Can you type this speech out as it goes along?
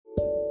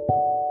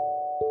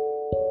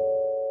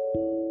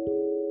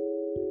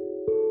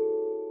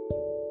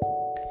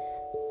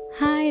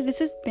Hi,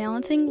 this is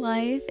Balancing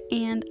Life,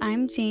 and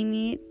I'm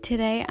Jamie.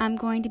 Today I'm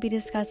going to be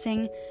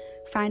discussing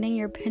finding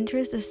your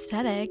Pinterest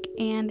aesthetic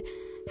and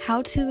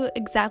how to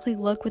exactly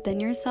look within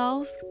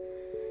yourself.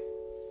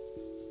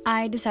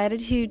 I decided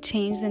to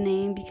change the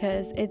name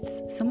because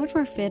it's so much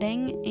more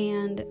fitting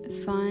and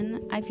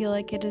fun. I feel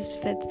like it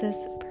just fits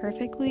this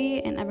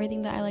perfectly and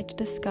everything that I like to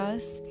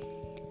discuss.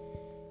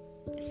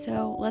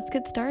 So let's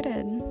get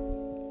started.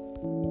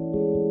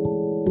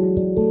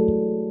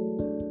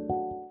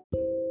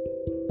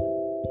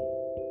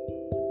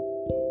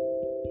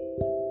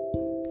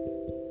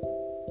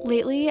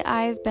 Lately,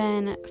 I've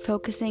been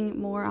focusing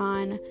more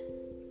on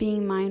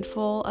being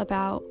mindful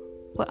about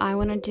what I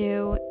want to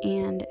do,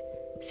 and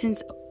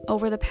since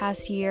over the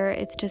past year,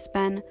 it's just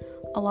been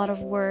a lot of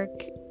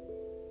work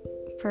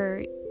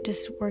for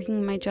just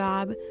working my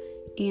job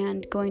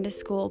and going to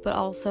school, but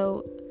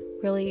also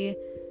really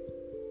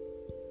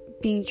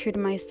being true to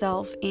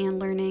myself and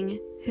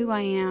learning who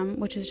I am,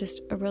 which is just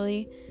a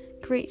really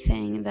great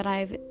thing that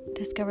I've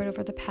discovered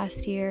over the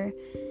past year.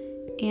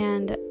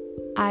 And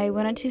I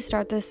wanted to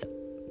start this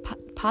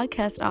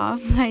podcast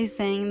off by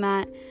saying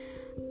that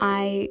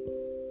I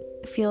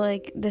feel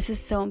like this is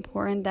so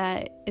important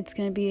that it's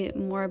going to be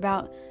more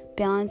about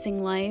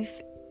balancing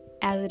life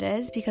as it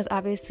is, because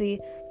obviously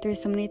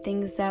there's so many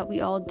things that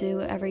we all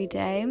do every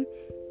day,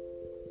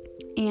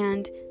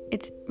 and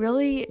it's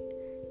really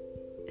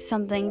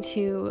something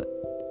to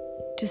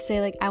just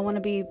say, like, I want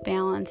to be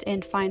balanced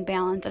and find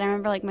balance. And I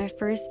remember, like, my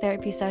first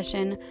therapy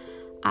session,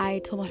 I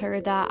told her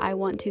that I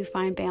want to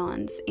find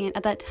balance, and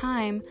at that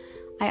time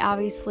I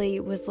obviously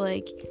was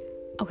like,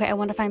 okay, I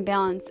want to find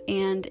balance,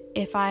 and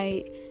if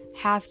I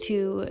have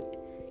to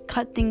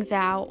cut things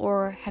out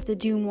or have to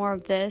do more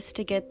of this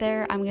to get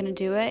there, I'm going to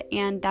do it.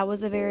 And that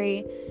was a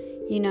very,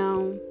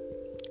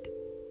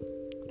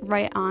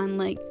 right on,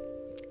 like,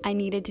 I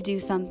needed to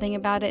do something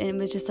about it, and it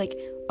was just like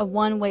a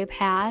one-way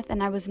path,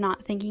 and I was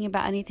not thinking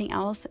about anything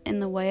else in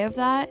the way of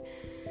that.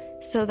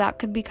 So that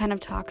could be kind of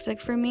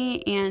toxic for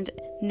me, and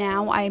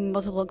now I'm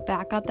able to look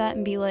back at that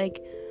and be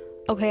like,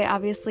 okay,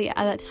 obviously at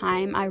that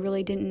time I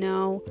really didn't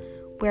know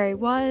where I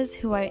was,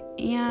 who I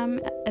am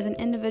as an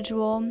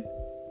individual,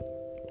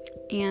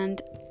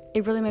 and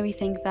it really made me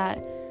think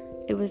that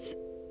it was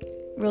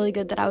really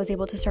good that I was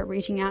able to start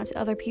reaching out to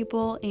other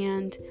people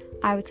and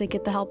I would say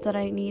get the help that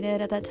I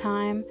needed at that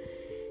time.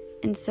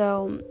 And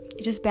so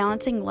just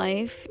balancing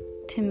life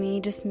to me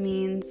just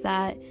means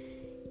that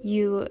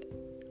you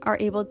are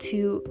able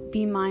to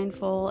be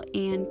mindful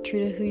and true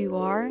to who you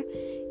are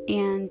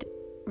and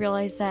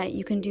realize that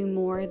you can do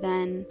more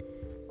than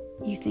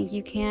you think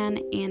you can,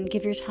 and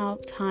give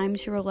yourself time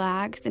to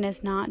relax. And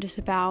it's not just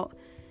about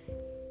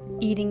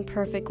eating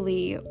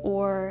perfectly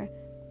or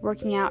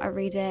working out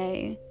every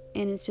day,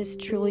 and it's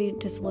just truly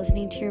just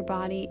listening to your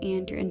body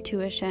and your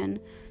intuition.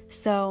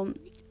 So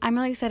I'm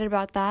really excited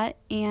about that,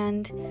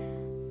 and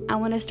I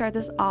want to start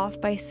this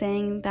off by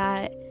saying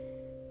that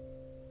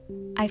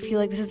I feel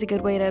like this is a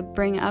good way to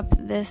bring up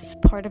this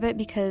part of it,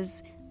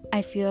 because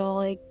I feel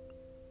like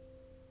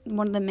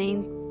one of the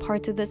main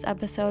parts of this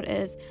episode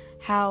is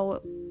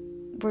how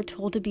we're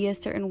told to be a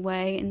certain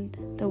way in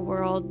the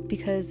world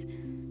because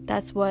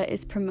that's what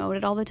is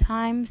promoted all the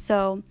time.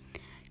 So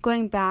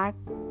going back,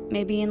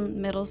 maybe in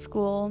middle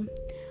school,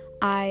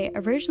 I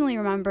originally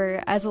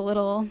remember, as a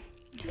little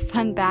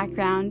fun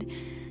background,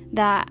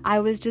 that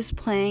I was just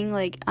playing,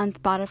 like, on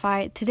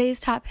Spotify, today's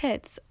top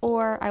hits,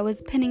 or I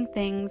was pinning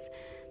things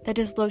that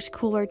just looked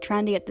cool or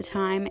trendy at the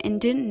time and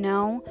didn't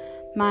know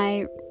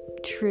my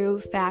true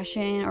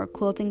fashion or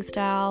clothing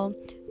style,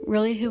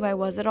 really who I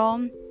was at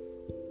all.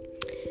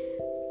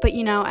 But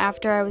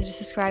after I was just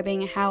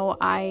describing how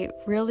I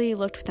really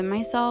looked within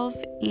myself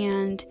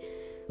and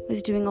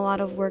was doing a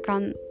lot of work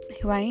on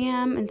who I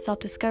am and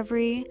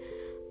self-discovery,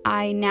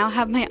 I now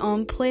have my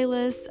own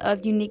playlist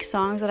of unique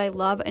songs that I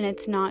love, and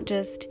it's not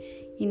just,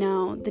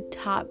 the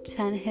top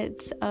 10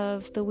 hits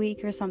of the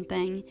week or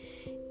something.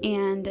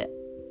 And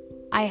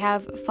I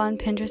have fun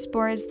Pinterest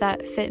boards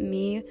that fit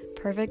me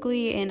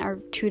perfectly and are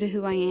true to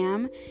who I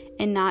am,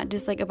 and not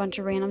just like a bunch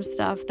of random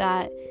stuff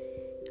that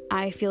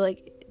I feel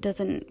like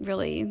doesn't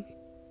really,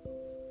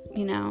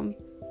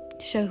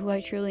 show who I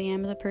truly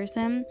am as a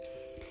person.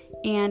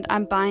 And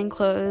I'm buying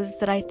clothes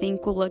that I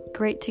think will look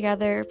great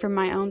together for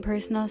my own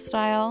personal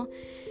style.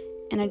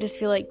 And I just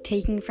feel like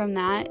taking from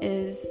that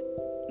is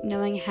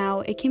knowing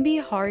how it can be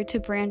hard to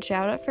branch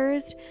out at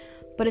first,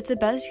 but it's the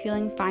best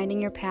feeling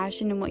finding your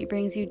passion and what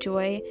brings you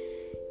joy.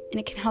 And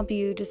it can help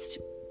you just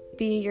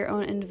be your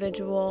own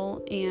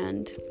individual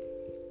and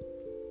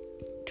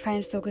try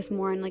and focus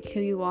more on, like, who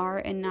you are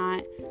and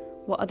not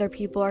what other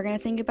people are going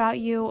to think about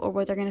you or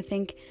what they're going to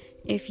think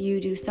if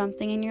you do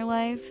something in your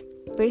life.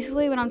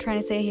 Basically, what I'm trying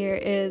to say here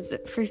is,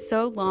 for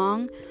so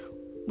long,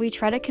 we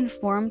try to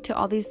conform to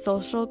all these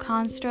social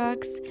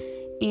constructs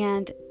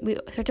and we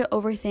start to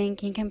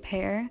overthink and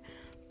compare.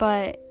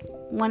 But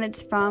when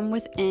it's from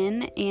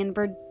within and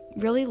we're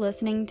really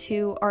listening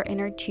to our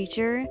inner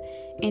teacher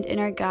and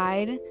inner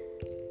guide,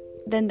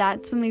 then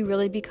that's when we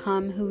really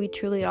become who we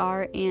truly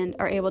are and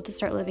are able to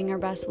start living our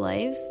best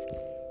lives.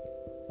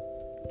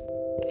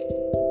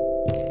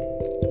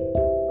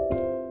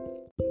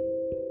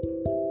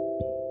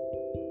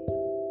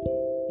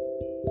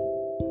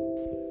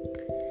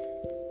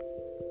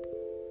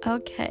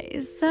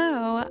 Okay,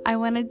 so I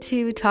wanted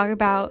to talk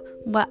about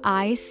what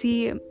I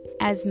see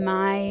as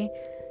my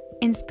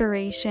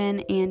inspiration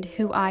and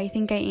who I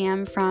think I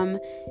am from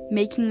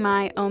making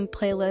my own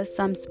playlists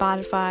on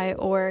Spotify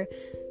or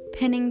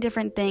pinning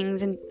different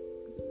things and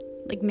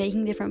like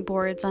making different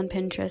boards on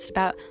Pinterest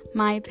about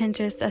my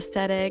Pinterest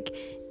aesthetic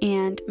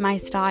and my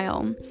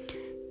style.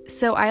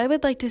 So I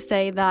would like to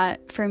say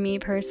that for me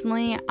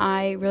personally,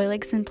 I really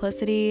like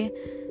simplicity,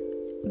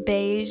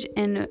 beige,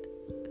 and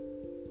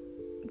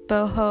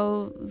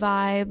boho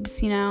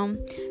vibes,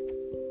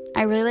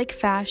 I really like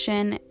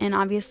fashion, and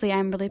obviously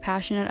I'm really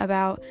passionate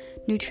about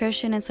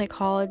nutrition and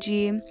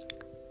psychology.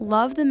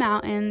 Love the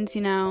mountains,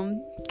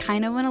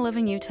 kind of want to live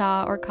in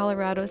Utah or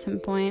Colorado at some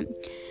point.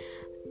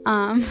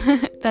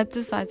 That's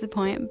besides the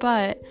point,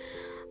 but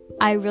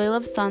I really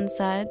love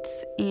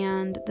sunsets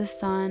and the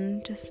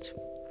sun, just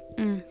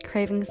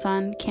craving the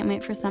sun, can't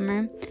wait for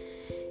summer.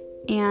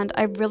 And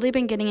I've really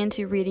been getting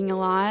into reading a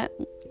lot,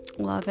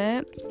 love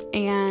it,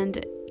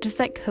 and just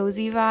that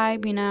cozy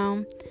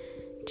vibe,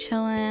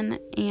 chilling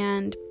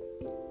and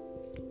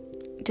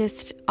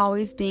just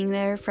always being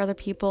there for other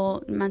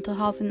people, mental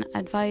health and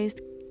advice,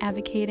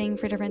 advocating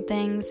for different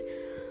things,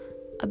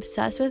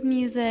 obsessed with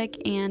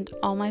music and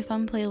all my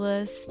fun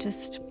playlists,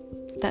 just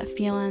that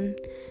feeling,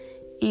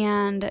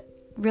 and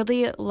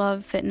really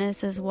love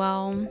fitness as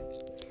well.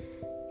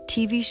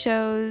 TV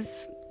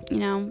shows,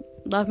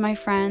 love my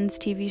Friends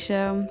TV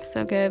show,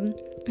 so good.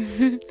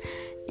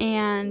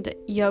 And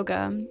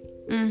yoga,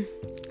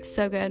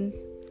 so good.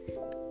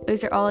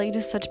 Those are all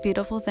just such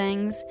beautiful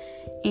things,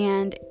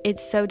 and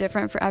it's so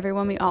different for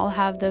everyone. We all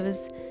have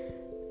those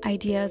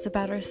ideas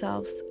about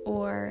ourselves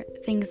or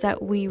things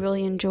that we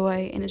really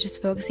enjoy, and it's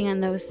just focusing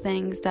on those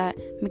things that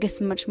make us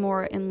much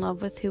more in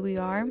love with who we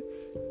are.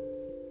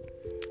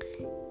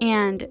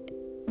 And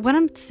what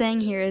I'm saying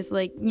here is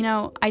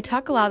I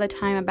talk a lot of the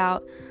time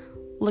about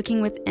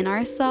looking within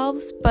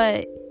ourselves,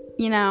 but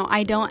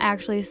I don't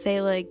actually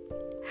say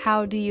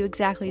how do you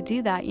exactly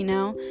do that,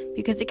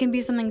 because it can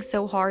be something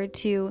so hard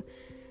to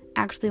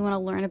actually want to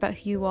learn about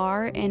who you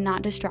are and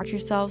not distract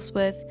yourselves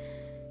with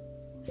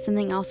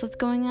something else that's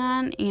going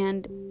on,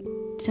 and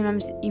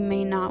sometimes you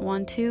may not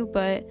want to,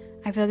 but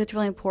I feel like it's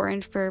really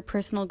important for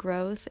personal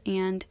growth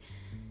and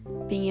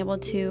being able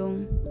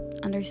to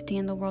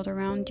understand the world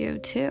around you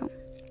too.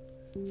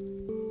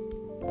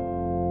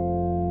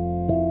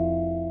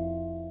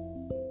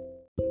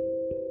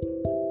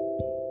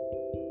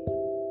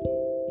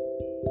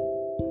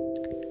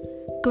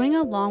 Going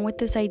along with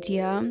this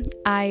idea,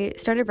 I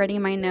started writing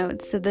in my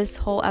notes. So this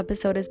whole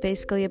episode is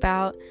basically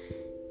about,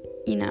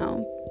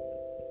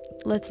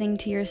 listening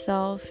to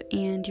yourself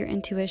and your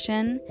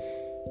intuition.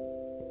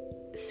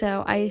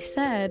 So I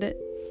said,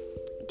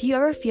 do you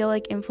ever feel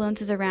like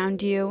influences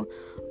around you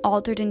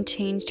altered and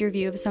changed your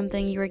view of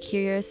something you were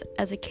curious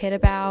as a kid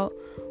about,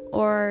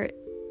 or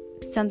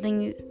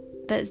something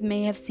that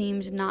may have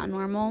seemed not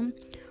normal,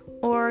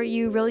 or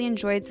you really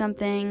enjoyed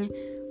something,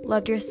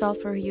 loved yourself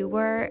for who you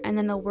were, and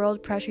then the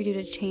world pressured you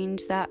to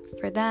change that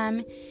for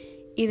them?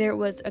 Either it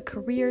was a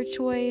career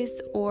choice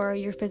or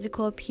your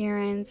physical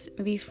appearance,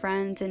 maybe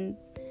friends and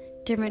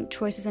different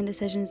choices and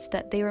decisions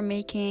that they were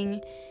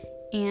making,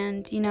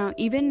 and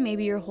even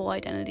maybe your whole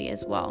identity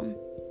as well.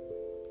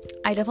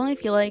 I definitely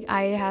feel like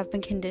I have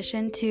been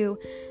conditioned to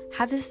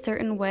have this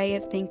certain way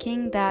of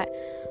thinking that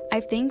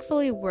I've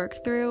thankfully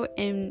worked through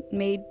and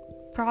made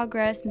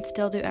progress and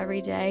still do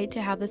every day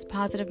to have this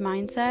positive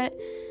mindset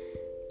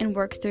and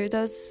work through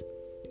those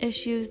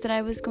issues that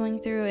I was going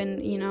through and,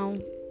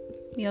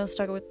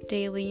 struggle with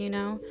daily,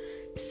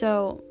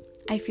 So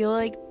I feel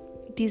like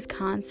these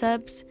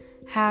concepts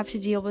have to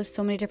deal with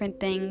so many different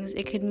things.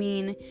 It could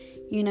mean,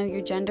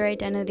 your gender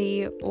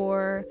identity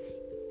or,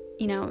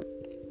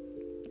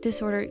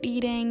 disordered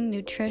eating,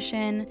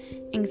 nutrition,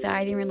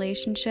 anxiety in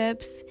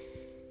relationships.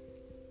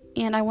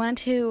 And I wanted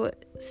to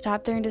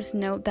stop there and just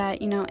note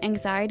that,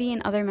 anxiety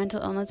and other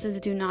mental illnesses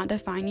do not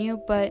define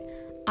you, but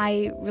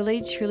I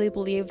really truly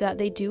believe that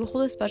they do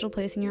hold a special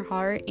place in your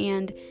heart,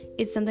 and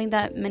it's something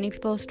that many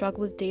people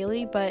struggle with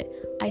daily. But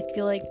I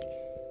feel like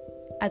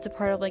as a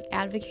part of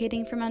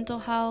advocating for mental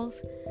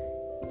health,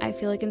 I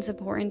feel like it's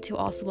important to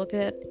also look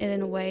at it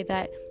in a way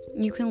that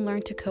you can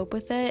learn to cope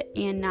with it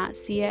and not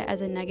see it as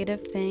a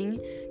negative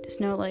thing. Just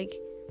know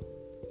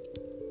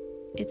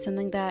it's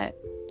something that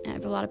a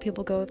lot of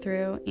people go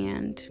through,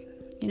 and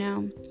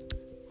hold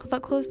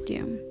that close to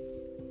you.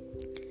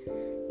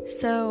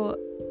 So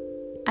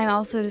I'm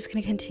also just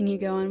going to continue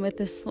going with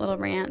this little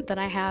rant that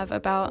I have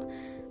about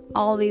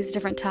all these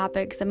different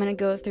topics. I'm going to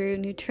go through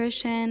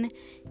nutrition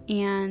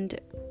and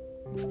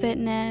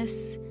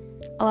fitness,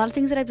 a lot of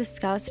things that I've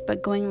discussed,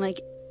 but going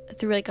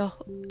through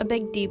a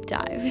big deep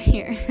dive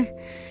here.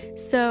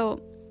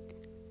 So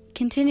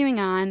continuing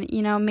on,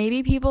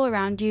 maybe people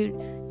around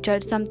you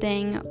judge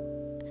something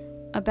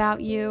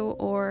about you,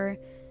 or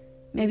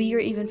maybe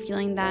you're even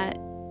feeling that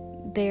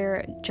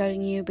they're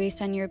judging you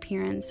based on your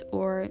appearance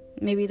or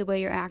maybe the way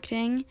you're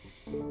acting.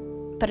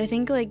 But I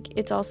think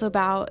it's also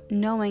about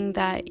knowing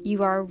that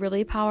you are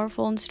really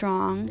powerful and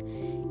strong,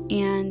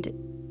 and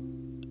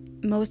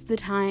most of the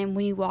time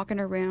when you walk in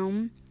a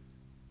room,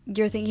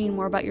 you're thinking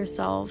more about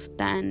yourself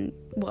than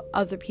what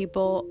other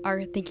people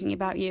are thinking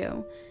about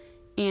you.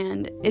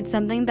 And it's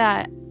something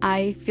that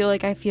I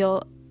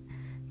feel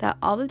that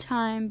all the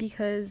time,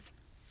 because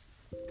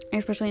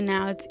especially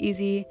now it's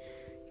easy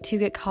to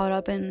get caught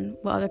up in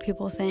what other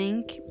people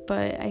think.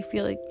 But I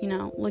feel like,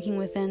 looking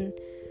within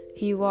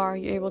who you are,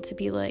 you're able to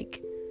be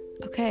like,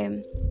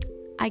 okay,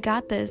 I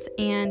got this.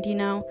 And,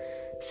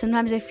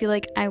 sometimes I feel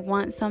like I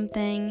want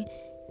something,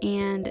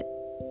 and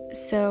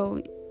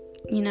so,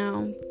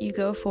 you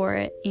go for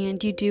it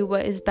and you do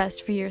what is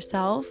best for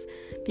yourself,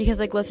 because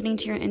like listening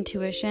to your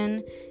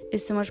intuition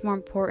is so much more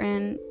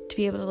important to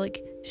be able to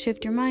like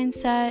shift your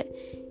mindset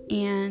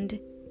and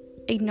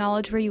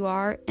acknowledge where you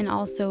are, and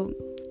also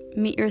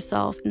meet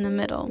yourself in the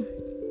middle.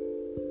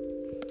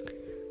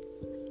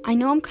 I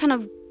know I'm kind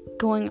of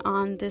going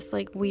on this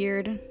like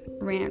weird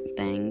rant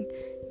thing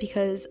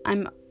because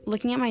I'm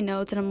looking at my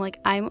notes and I'm like,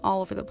 I'm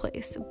all over the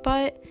place,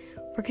 but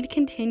we're going to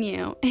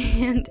continue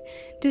and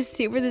just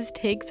see where this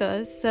takes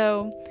us.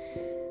 So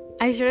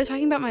I started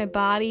talking about my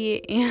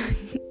body,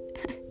 and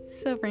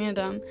so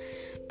random,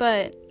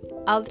 but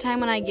all the time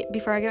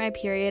before I get my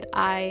period,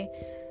 I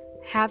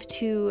have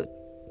to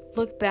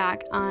look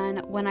back on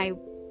when I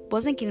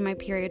wasn't getting my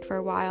period for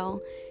a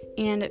while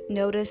and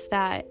notice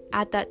that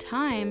at that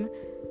time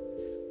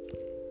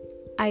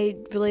I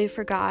really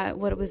forgot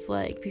what it was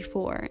like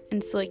before.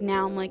 And so like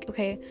now I'm like,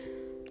 okay,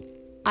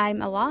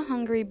 I'm a lot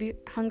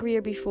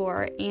hungrier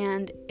before,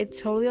 and it's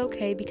totally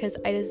okay because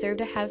I deserve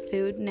to have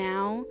food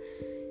now,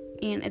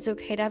 and it's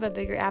okay to have a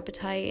bigger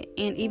appetite.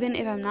 And even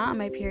if I'm not on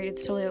my period,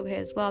 it's totally okay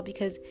as well,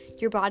 because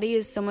your body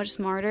is so much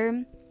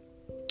smarter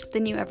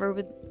than you ever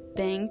would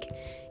think,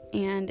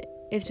 and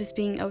it's just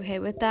being okay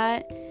with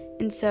that.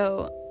 And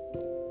so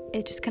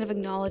it's just kind of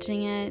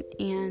acknowledging it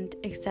and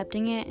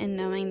accepting it and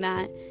knowing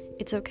that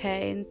it's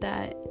okay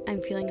that I'm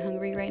feeling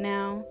hungry right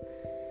now.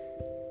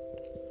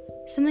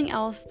 Something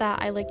else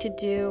that I like to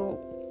do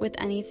with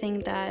anything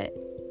that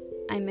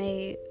I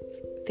may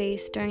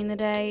face during the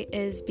day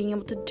is being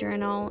able to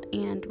journal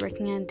and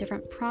working on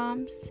different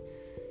prompts.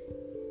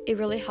 It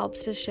really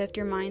helps to shift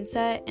your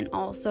mindset, and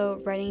also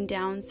writing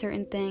down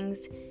certain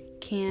things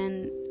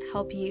can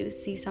help you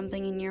see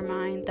something in your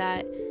mind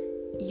that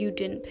you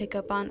didn't pick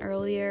up on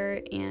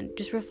earlier, and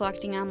just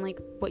reflecting on like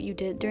what you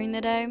did during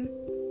the day.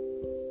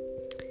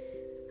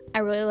 I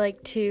really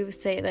like to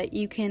say that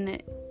you can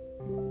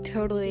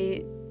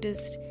totally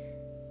just,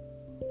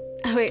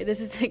 this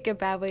is like a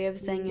bad way of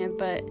saying it,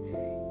 but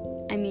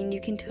I mean,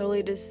 you can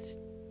totally just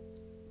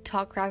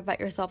talk crap about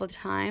yourself all the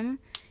time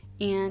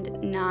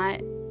and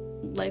not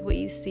like what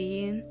you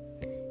see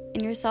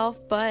in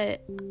yourself.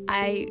 But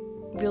I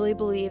really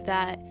believe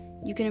that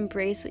you can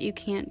embrace what you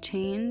can't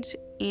change,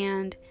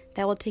 and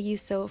that will take you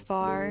so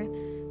far.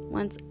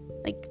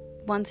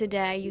 Once a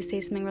day you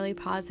say something really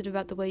positive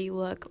about the way you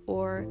look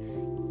or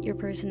your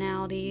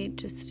personality,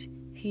 just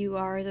who you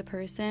are as a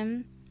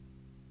person.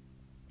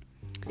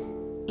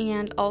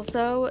 And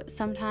also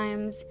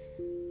sometimes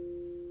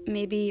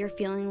maybe you're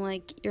feeling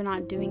like you're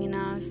not doing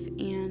enough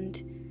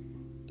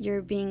and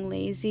you're being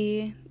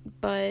lazy,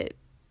 but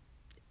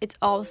it's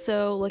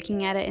also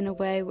looking at it in a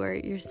way where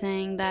you're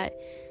saying that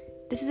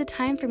this is a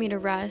time for me to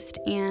rest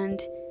and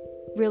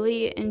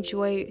really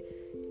enjoy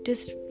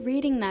just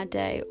reading that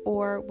day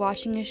or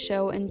watching a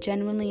show and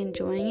genuinely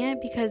enjoying it,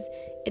 because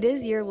it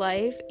is your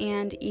life.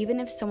 And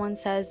even if someone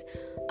says,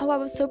 oh, I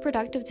was so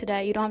productive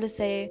today, you don't have to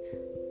say,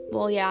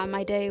 well, yeah,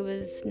 my day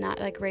was not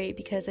that great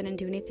because I didn't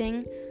do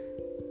anything.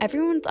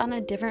 Everyone's on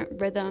a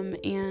different rhythm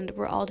and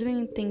we're all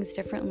doing things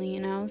differently,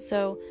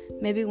 so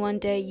maybe one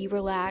day you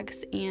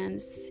relax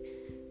and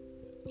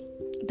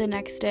the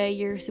next day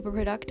you're super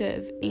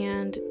productive.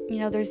 And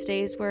there's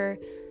days where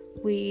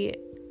we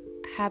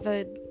have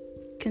a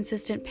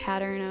consistent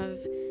pattern of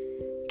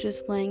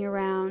just laying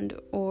around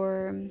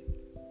or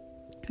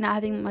not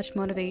having much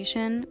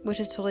motivation, which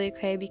is totally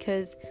okay,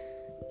 because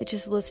it's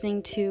just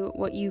listening to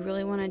what you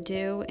really want to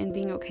do and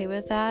being okay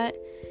with that,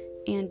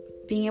 and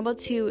being able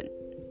to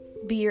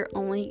be your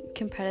only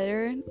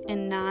competitor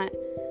and not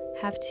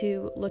have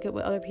to look at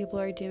what other people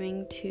are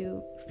doing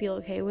to feel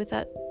okay with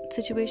that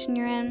situation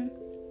you're in.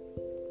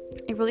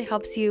 It really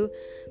helps you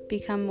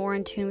become more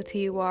in tune with who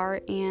you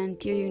are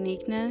and your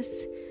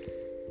uniqueness.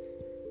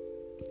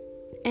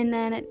 And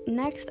then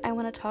next, I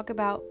want to talk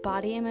about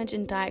body image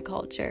and diet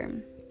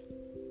culture.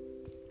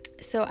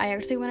 So I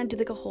actually want to do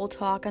like a whole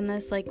talk on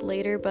this like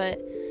later,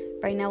 but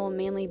right now will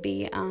mainly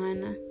be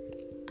on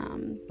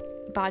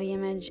body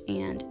image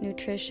and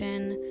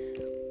nutrition,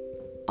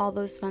 all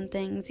those fun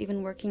things,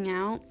 even working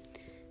out,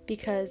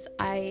 because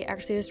I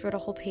actually just wrote a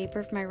whole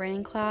paper for my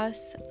writing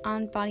class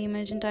on body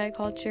image and diet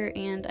culture,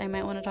 and I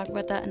might want to talk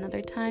about that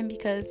another time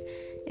because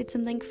it's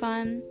something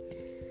fun.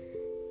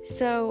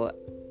 So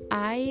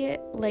I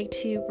like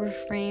to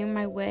reframe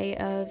my way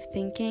of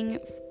thinking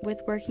with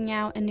working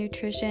out and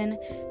nutrition.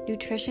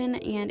 Nutrition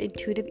and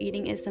intuitive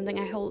eating is something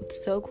I hold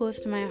so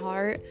close to my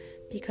heart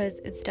because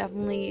it's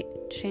definitely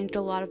changed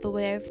a lot of the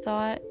way I've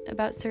thought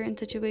about certain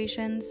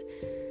situations.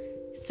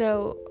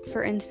 So,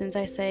 for instance,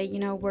 I say,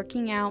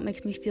 working out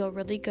makes me feel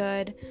really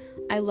good.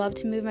 I love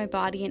to move my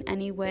body in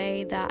any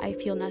way that I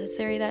feel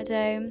necessary that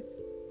day.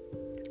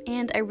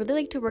 And I really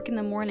like to work in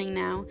the morning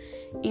now.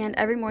 And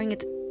every morning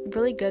it's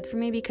really good for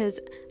me because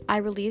I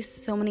release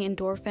so many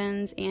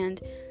endorphins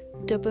and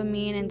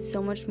dopamine and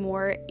so much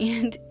more.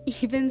 And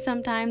even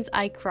sometimes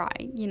I cry,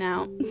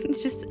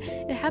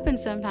 it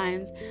happens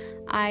sometimes.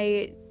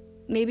 I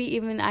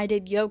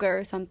did yoga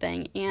or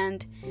something,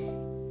 and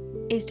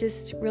it's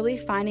just really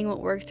finding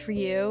what works for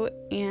you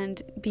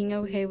and being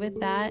okay with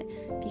that,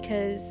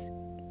 because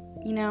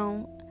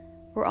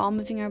we're all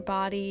moving our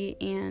body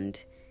and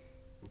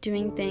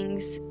doing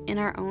things in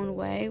our own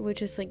way,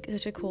 which is like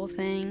such a cool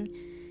thing.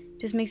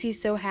 Just makes you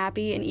so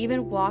happy. And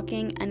even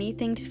walking,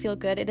 anything to feel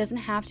good. It doesn't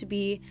have to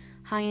be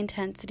high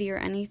intensity or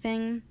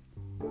anything.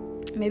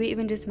 Maybe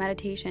even just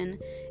meditation.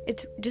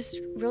 It's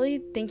just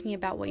really thinking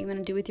about what you want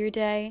to do with your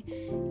day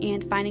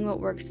and finding what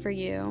works for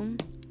you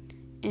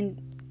and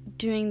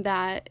doing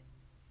that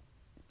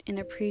and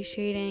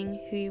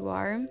appreciating who you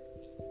are.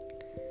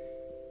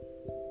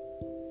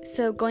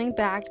 So going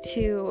back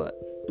to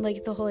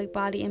the whole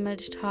body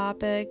image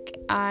topic,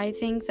 I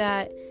think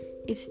that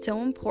it's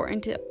so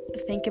important to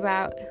think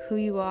about who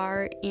you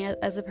are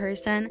as a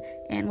person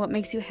and what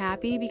makes you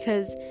happy,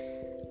 because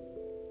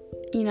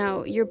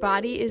your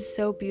body is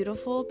so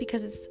beautiful.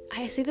 Because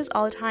I say this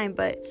all the time,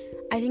 but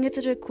I think it's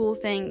such a cool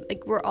thing.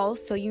 We're all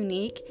so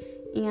unique,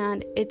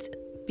 and it's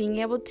being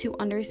able to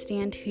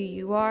understand who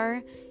you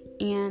are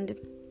and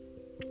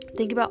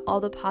think about all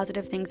the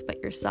positive things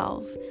about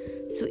yourself.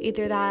 So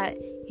either that,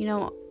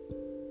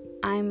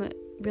 I'm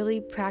really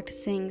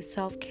practicing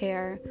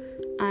self-care,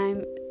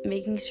 I'm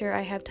making sure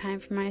I have time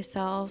for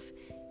myself,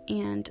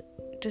 and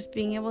just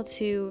being able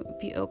to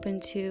be open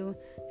to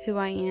who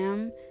I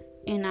am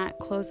and not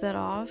close that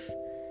off.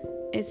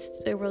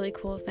 It's a really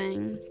cool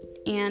thing.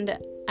 And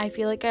I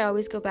feel like I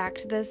always go back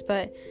to this,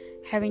 but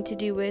having to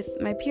do with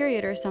my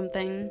period or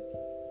something.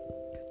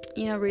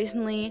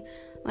 Recently,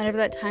 whenever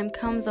that time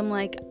comes, I'm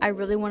like, I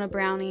really want a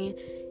brownie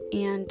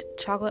and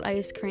chocolate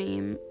ice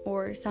cream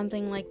or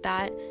something like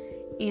that.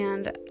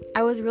 And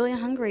I was really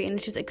hungry, and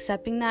it's just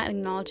accepting that,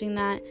 acknowledging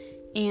that.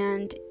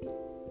 And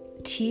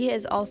tea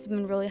has also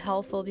been really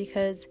helpful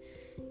because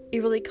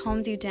it really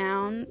calms you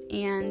down,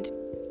 and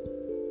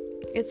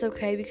it's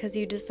okay because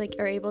you just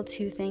are able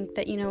to think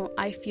that,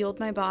 I fueled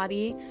my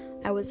body,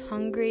 I was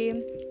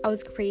hungry, I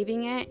was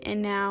craving it,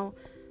 and now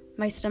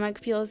my stomach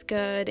feels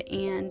good,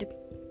 and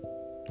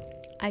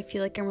I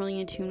feel like I'm really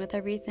in tune with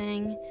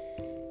everything.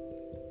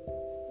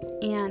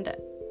 And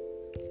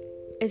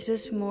it's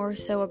just more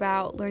so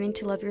about learning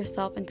to love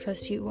yourself and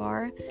trust who you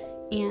are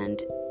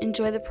and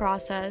enjoy the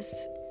process,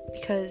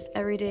 because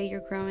every day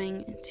you're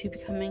growing into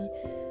becoming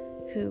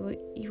who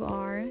you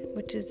are,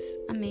 which is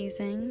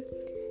amazing.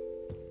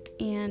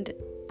 And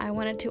I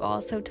wanted to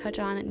also touch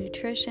on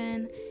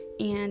nutrition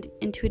and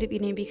intuitive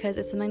eating because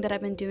it's something that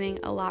I've been doing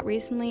a lot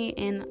recently,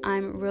 and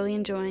I'm really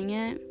enjoying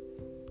it.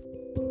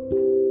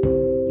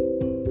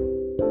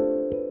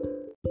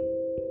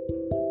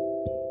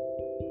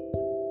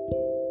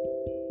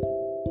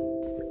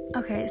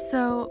 Okay,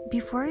 so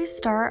before I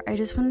start, I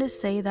just wanted to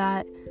say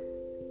that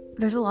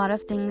there's a lot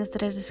of things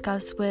that I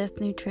discuss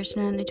with nutrition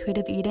and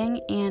intuitive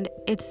eating, and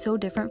it's so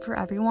different for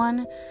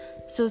everyone.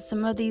 So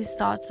some of these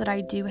thoughts that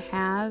I do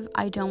have,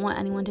 I don't want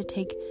anyone to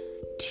take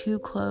too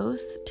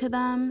close to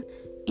them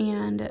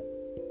and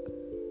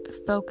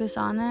focus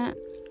on it.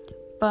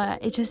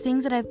 But it's just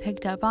things that I've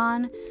picked up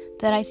on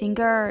that I think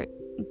are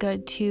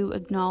good to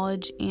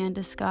acknowledge and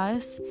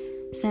discuss,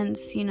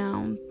 since,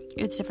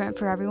 it's different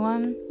for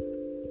everyone.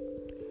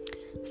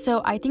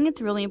 So I think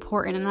it's really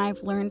important, and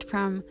I've learned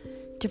from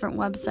different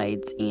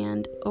websites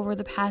and over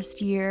the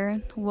past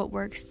year what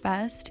works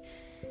best.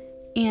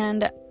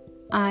 And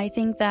I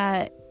think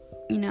that,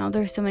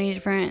 there's so many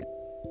different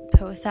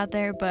posts out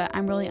there, but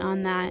I'm really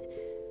on that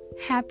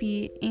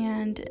happy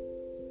and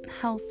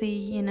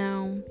healthy,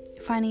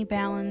 finding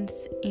balance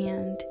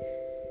and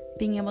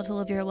being able to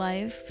live your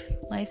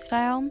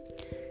lifestyle.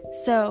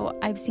 So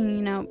I've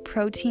seen,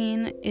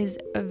 protein is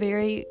a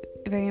very,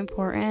 very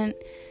important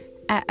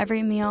at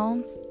every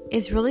meal.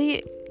 It's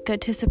really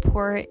good to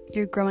support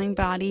your growing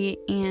body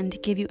and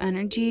give you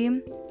energy.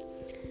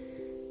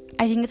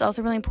 I think it's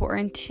also really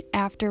important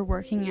after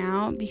working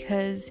out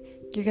because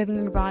you're giving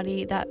your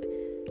body that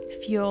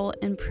fuel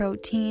and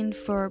protein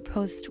for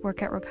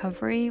post-workout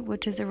recovery,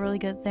 which is a really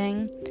good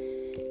thing.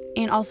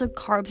 And also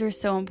carbs are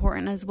so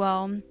important as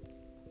well.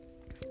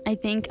 I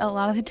think a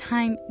lot of the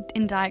time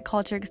in diet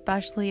culture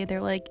especially,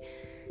 they're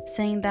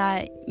saying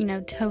that,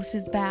 toast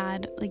is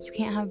bad, you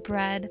can't have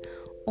bread,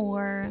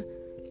 or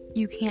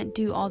you can't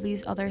do all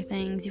these other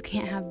things, you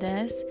can't have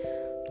this.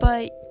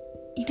 But,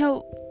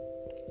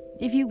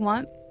 if you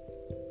want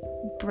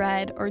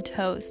bread or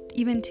toast,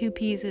 even 2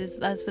 pieces,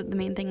 that's what the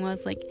main thing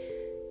was,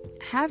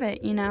 have it,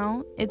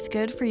 it's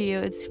good for you,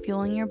 it's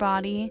fueling your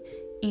body,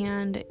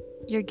 and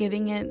you're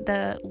giving it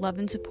the love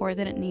and support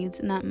that it needs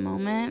in that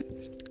moment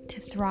to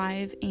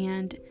thrive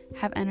and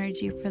have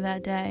energy for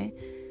that day.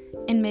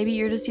 And maybe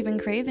you're just even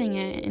craving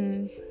it,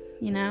 and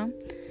you know?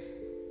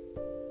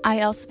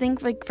 I also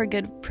think, like, for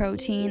good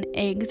protein,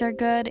 eggs are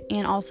good,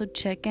 and also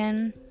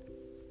chicken.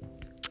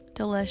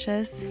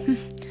 Delicious.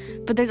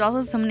 But there's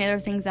also so many other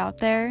things out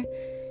there,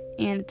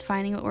 and it's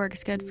finding what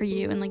works good for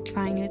you and, like,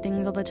 trying new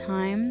things all the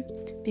time,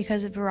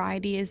 because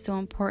variety is so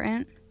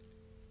important.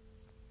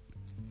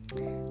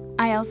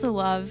 I also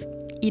love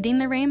eating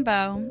the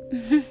rainbow.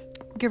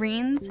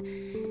 Greens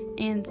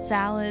and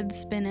salads,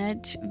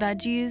 spinach,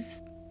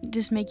 veggies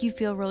just make you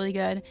feel really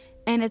good.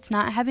 And it's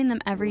not having them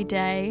every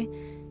day.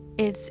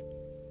 It's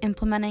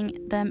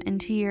implementing them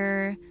into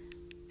your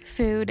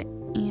food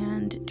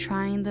and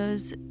trying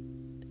those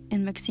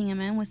and mixing them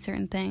in with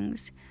certain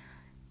things.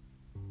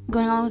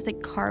 Going on with the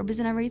carbs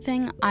and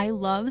everything, I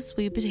love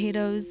sweet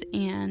potatoes,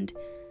 and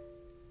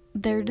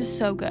they're just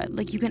so good.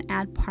 Like, you can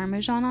add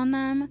Parmesan on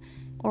them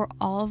or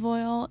olive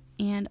oil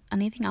and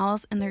anything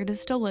else, and they're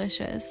just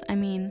delicious. I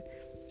mean,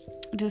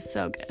 just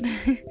so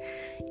good.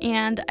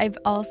 And I've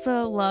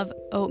also love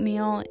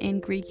oatmeal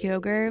and Greek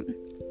yogurt.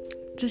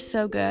 Just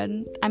so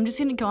good. I'm just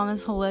gonna go on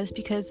this whole list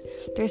because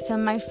there's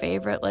some of my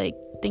favorite, like,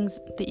 things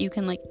that you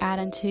can, like, add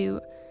into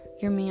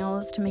your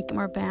meals to make it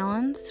more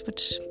balanced,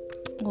 which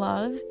I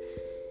love.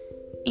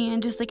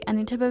 And just, like,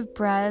 any type of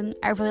bread.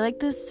 I really like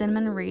this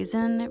cinnamon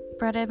raisin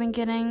bread I've been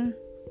getting.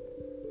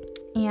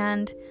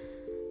 And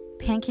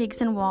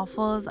pancakes and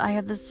waffles. I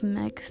have this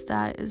mix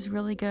that is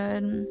really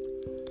good.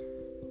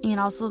 And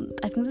also,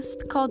 I think this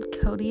is called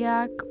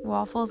Kodiak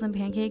waffles and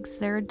pancakes.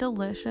 They're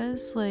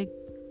delicious, like,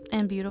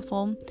 and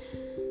beautiful.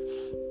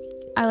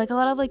 I like a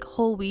lot of, like,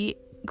 whole wheat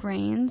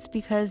grains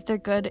because they're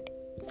good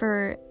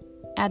for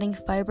adding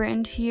fiber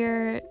into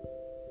your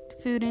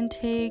food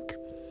intake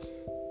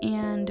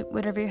and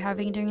whatever you're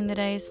having during the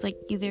day. So, like,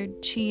 either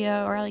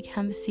chia or, like,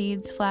 hemp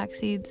seeds, flax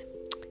seeds.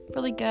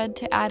 Really good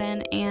to add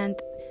in, and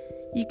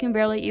you can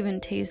barely even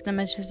taste them.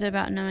 It's just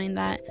about knowing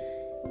that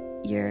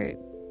you're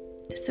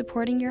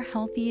supporting your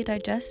healthy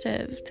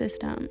digestive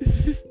system.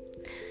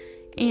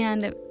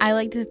 And I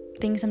like to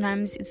think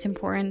sometimes it's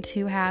important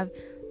to have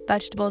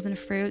vegetables and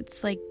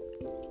fruits, like,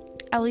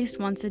 at least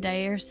once a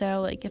day or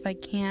so. Like, if I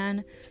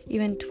can,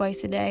 even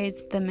twice a day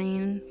is the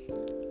main.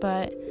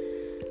 But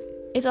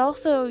it's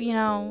also, you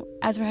know,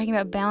 as we're talking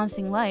about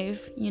balancing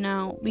life, you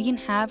know, we can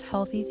have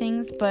healthy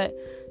things, but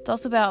it's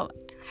also about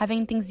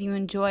having things you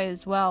enjoy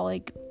as well.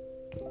 Like,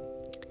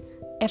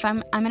 if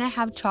I'm gonna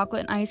have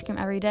chocolate and ice cream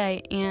every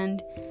day,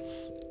 and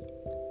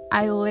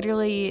I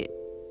literally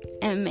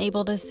am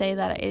able to say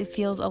that it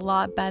feels a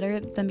lot better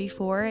than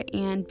before,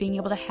 and being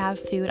able to have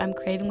food I'm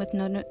craving with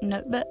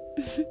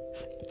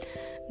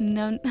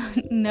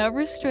no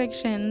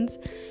restrictions,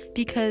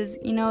 because,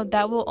 you know,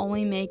 that will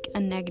only make a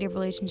negative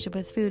relationship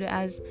with food,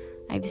 as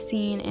I've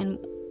seen and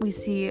we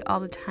see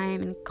all the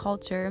time in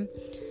culture.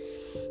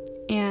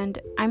 And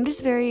I'm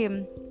just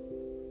very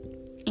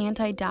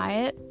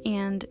anti-diet,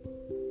 and,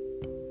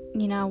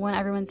 you know, when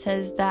everyone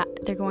says that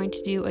they're going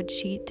to do a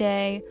cheat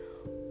day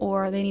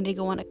or they need to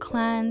go on a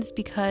cleanse,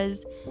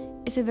 because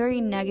it's a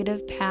very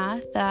negative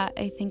path that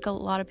I think a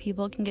lot of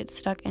people can get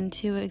stuck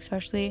into,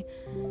 especially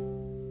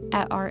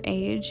at our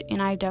age.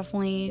 And I've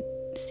definitely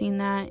seen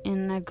that,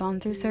 and I've gone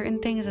through certain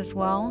things as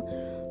well.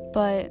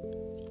 But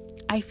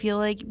I feel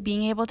like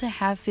being able to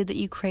have food that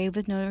you crave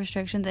with no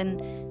restrictions,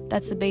 and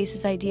that's the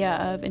basis idea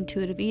of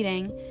intuitive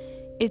eating,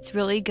 it's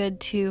really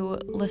good to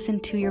listen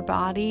to your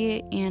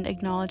body and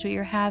acknowledge what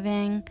you're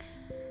having.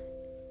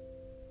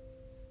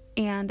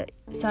 And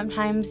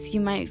sometimes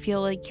you might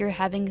feel like you're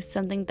having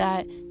something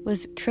that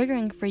was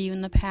triggering for you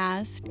in the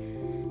past,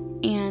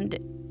 and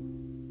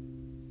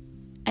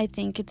I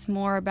think it's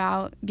more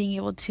about being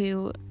able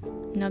to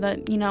know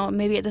that, you know,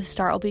 maybe at the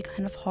start it'll be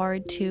kind of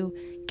hard to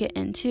get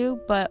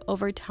into, but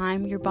over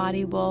time your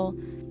body will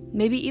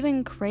maybe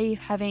even crave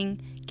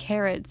having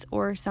carrots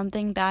or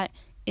something that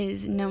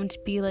is known to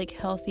be, like,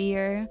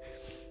 healthier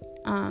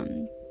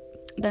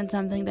than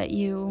something that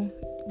you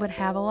would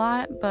have a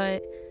lot.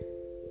 But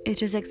it's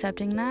just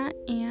accepting that,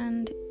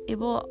 and it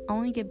will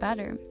only get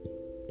better.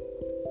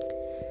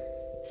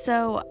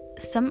 So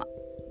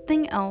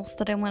something else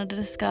that I wanted to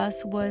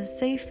discuss was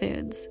safe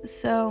foods.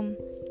 So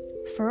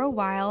for a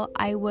while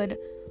I would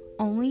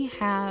only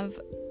have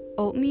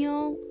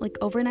oatmeal, like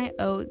overnight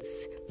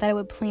oats that I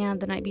would plan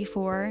the night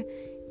before,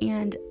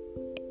 and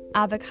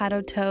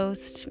avocado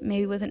toast,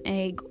 maybe with an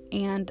egg,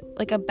 and,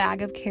 like, a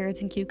bag of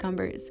carrots and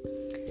cucumbers.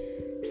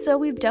 So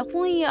we've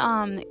definitely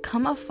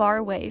come a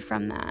far way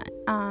from that.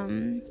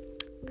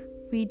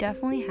 We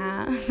definitely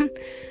have.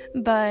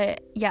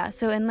 But yeah,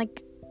 so in,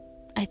 like,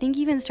 I think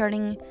even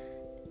starting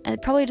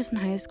probably just in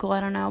high school, I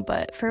don't know,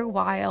 but for a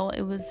while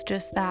it was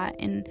just that,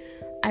 and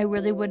I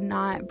really would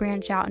not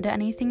branch out into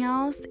anything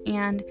else.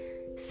 And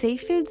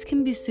safe foods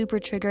can be super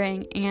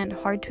triggering and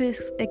hard to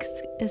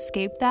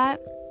escape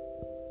that.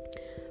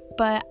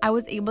 But I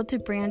was able to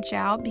branch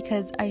out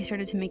because I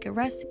started to make a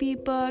recipe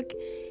book,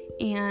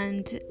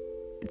 and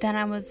then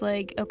I was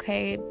like,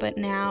 okay, but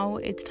now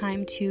it's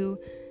time to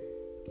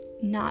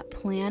not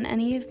plan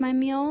any of my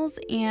meals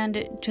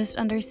and just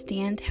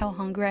understand how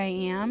hungry I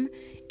am.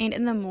 And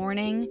in the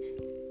morning,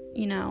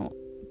 you know,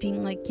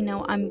 being like,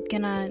 I'm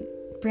gonna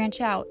branch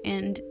out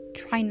and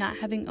try not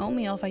having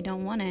oatmeal if I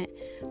don't want it,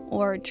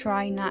 or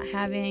try not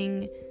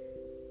having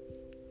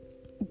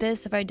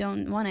this if I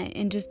don't want it,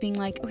 and just being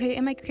like, okay,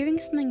 am I craving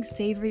something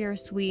savory or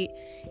sweet,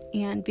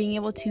 and being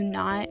able to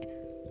not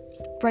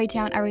write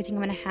down everything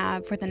I'm gonna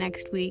have for the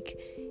next week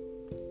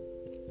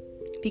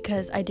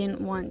because I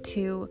didn't want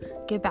to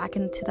get back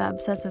into the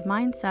obsessive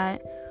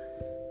mindset.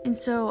 And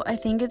so I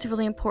think it's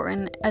really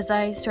important. As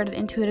I started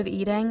intuitive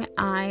eating,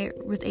 I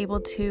was able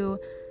to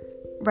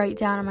write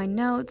down on my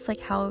notes like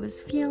how I was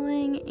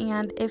feeling,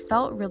 and it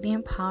felt really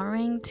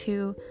empowering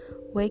to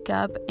wake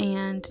up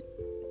and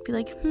be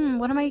like,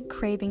 what am I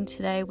craving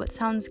today? What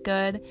sounds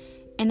good?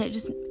 And it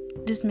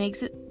just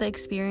makes it, the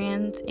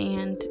experience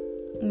and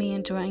me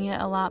enjoying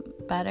it, a lot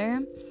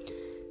better.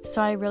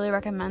 So I really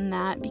recommend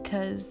that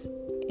because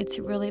it's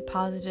a really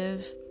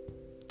positive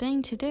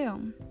thing to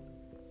do.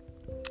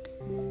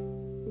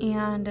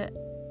 And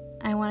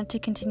I wanted to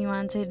continue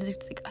on to say this,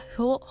 like,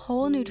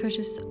 whole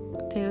nutritious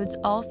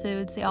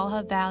foods, they all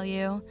have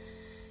value,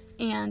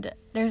 and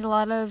there's a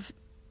lot of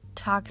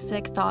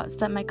toxic thoughts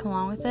that might come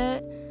along with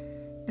it.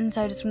 And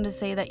so I just wanted to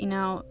say that,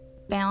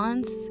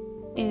 balance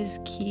is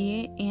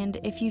key, and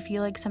if you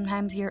feel like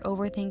sometimes you're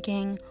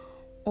overthinking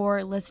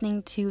or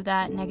listening to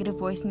that negative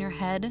voice in your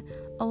head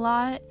a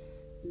lot,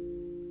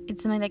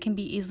 it's something that can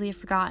be easily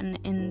forgotten,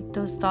 and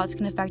those thoughts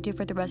can affect you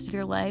for the rest of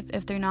your life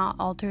if they're not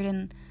altered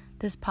in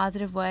this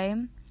positive way.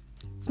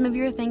 So maybe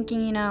you're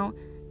thinking,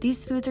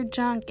 these foods are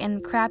junk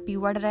and crappy,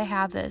 why did I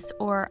have this?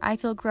 Or I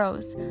feel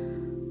gross.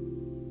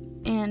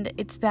 And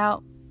it's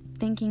about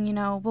thinking,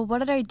 well, what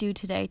did I do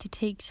today to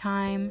take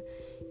time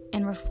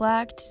and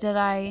reflect? Did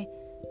I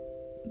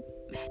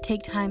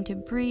take time to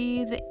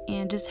breathe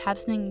and just have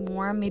something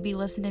warm, maybe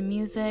listen to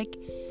music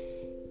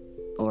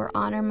or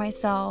honor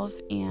myself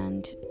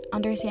and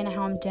understand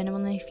how I'm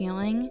genuinely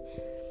feeling?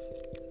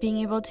 Being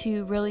able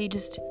to really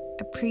just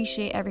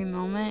appreciate every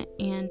moment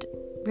and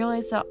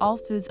realize that all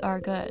foods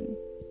are good.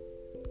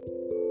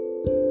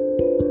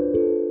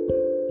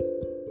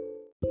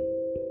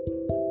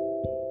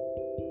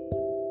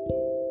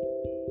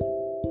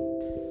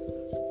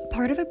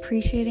 Part of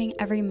appreciating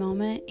every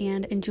moment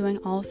and enjoying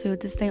all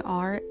foods as they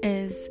are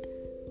is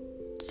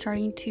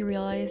starting to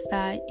realize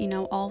that,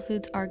 all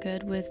foods are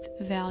good with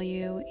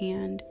value,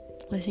 and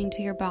listening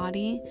to your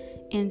body,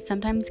 and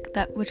sometimes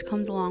that which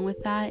comes along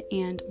with that,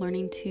 and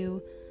learning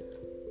to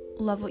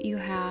love what you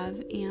have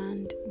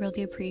and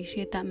really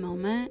appreciate that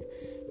moment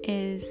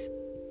is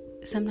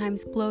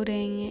sometimes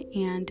bloating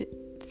and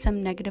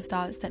some negative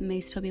thoughts that may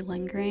still be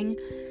lingering.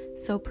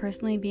 So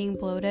personally, being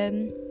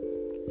bloated,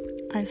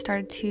 I've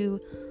started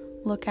to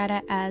look at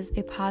it as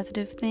a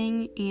positive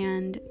thing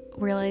and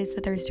realize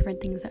that there's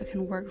different things that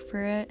can work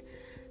for it.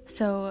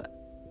 So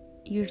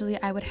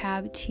usually I would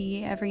have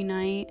tea every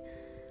night.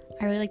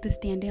 I really like this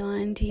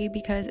dandelion tea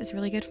because it's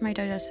really good for my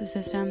digestive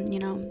system,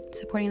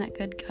 supporting that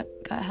good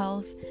gut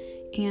health.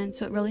 And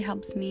so it really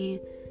helps me,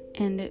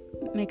 and it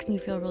makes me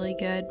feel really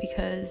good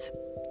because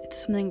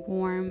it's something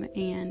warm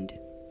and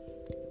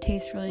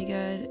tastes really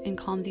good and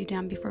calms you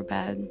down before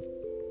bed.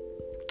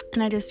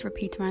 And I just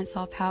repeat to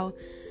myself how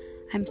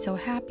I'm so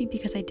happy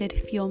because I did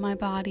fuel my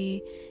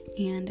body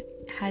and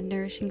had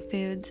nourishing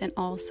foods, and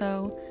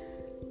also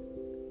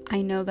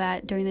I know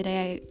that during the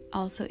day I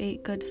also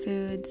ate good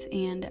foods,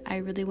 and I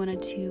really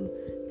wanted to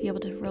be able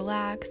to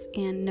relax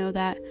and know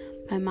that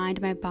my mind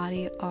and my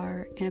body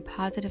are in a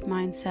positive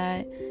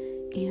mindset,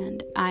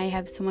 and I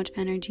have so much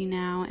energy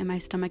now and my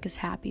stomach is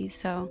happy.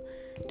 So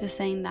just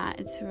saying that,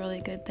 it's a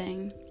really good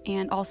thing.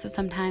 And also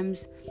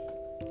sometimes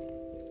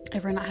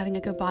if we're not having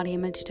a good body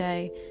image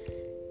day,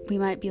 we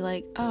might be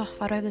like, oh,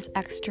 why do I have this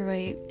extra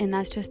weight? And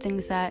that's just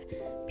things that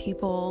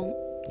people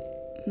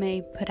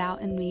may put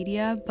out in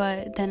media,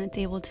 but then it's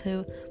able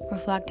to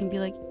reflect and be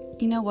like,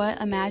 you know what,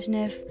 imagine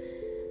if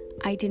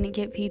I didn't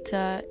get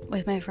pizza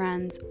with my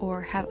friends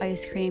or have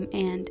ice cream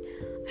and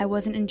I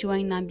wasn't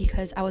enjoying them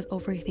because I was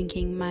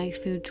overthinking my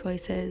food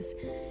choices.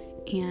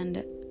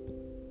 And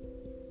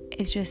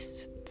it's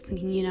just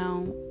thinking,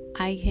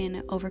 I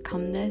can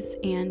overcome this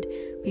and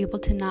be able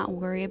to not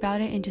worry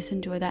about it and just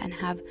enjoy that and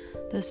have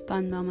those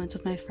fun moments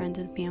with my friends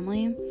and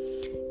family.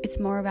 It's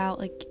more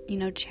about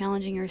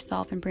challenging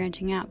yourself and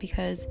branching out,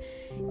 because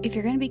if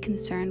you're going to be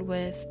concerned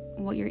with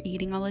what you're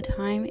eating all the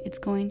time, it's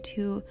going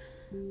to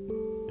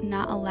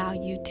not allow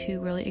you to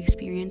really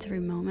experience every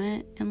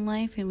moment in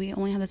life, and we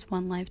only have this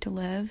one life to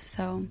live.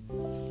 So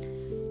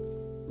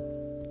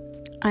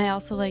I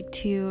also like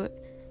to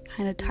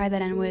kind of tie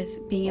that in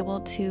with being able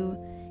to,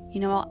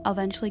 I'll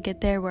eventually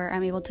get there where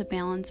I'm able to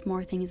balance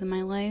more things in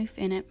my life,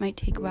 and it might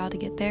take a while to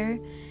get there,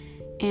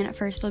 and at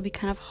first it'll be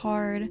kind of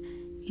hard,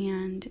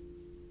 and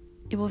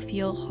it will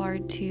feel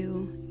hard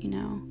to,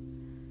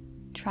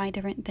 try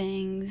different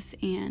things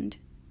and,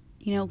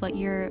 let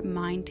your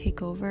mind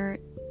take over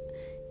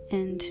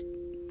and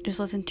just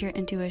listen to your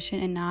intuition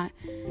and not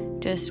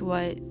just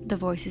what the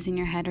voices in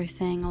your head are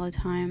saying all the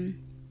time.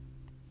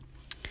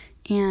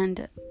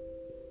 And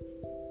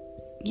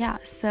yeah,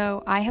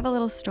 so I have a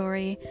little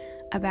story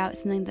about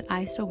something that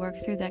I still work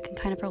through that can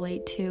kind of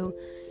relate to,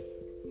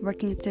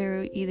 working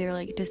through either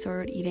like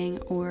disordered eating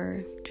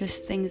or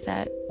just things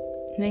that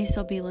may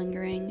still be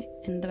lingering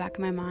in the back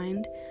of my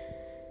mind.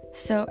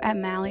 So at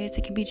Mally's,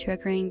 it can be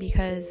triggering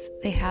because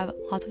they have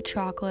lots of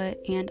chocolate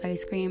and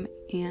ice cream,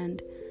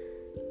 and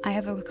I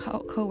have a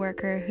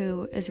co-worker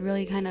who is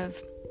really kind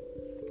of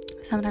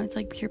sometimes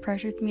like peer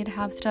pressures me to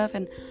have stuff,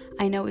 and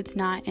I know it's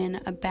not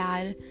in a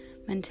bad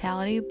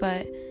mentality,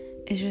 but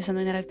it's just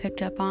something that I've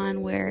picked up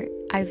on where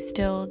I've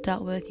still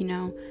dealt with,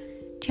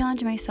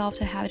 challenging myself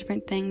to have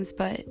different things,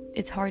 but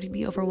it's hard to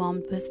be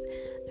overwhelmed with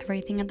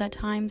everything at that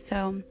time.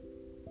 So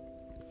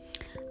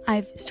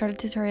I've started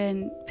to try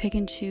and pick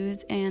and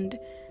choose and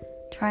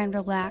try and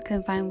relax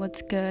and find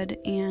what's good.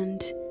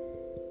 And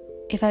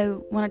if I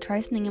want to try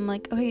something, I'm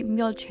like, okay,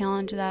 maybe I'll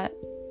challenge that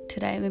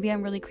today. Maybe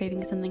I'm really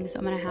craving something, so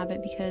I'm going to have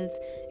it because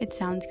it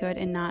sounds good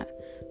and not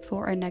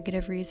for a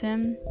negative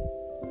reason.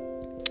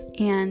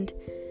 And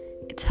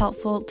it's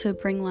helpful to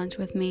bring lunch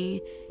with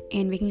me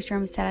and making sure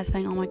I'm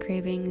satisfying all my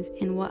cravings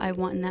and what I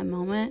want in that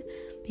moment,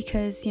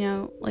 because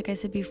like I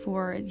said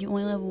before, you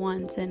only live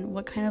once, and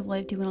what kind of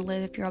life do you want to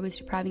live if you're always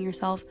depriving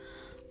yourself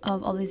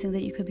of all these things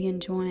that you could be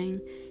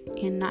enjoying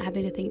and not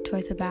having to think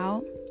twice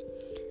about.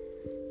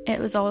 It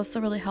was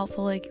also really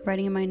helpful, like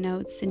writing in my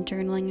notes and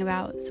journaling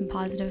about some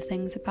positive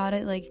things about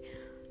it. Like,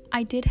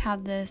 I did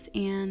have this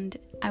and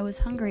I was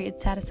hungry.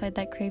 It satisfied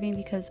that craving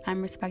because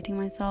I'm respecting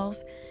myself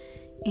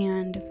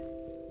and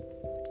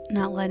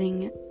not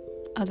letting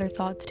other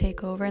thoughts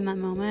take over in that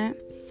moment.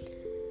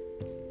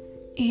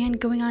 And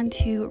going on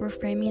to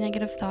reframing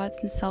negative thoughts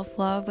and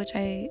self-love, which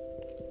I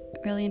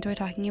really enjoy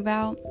talking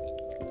about.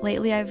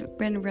 Lately, I've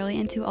been really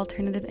into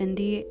alternative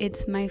indie.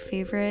 It's my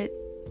favorite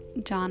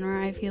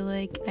genre. I feel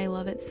like I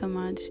love it so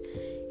much.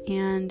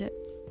 And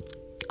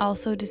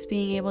also just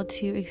being able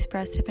to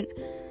express different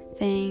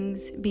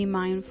things, be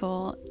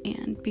mindful,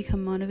 and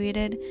become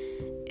motivated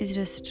is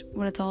just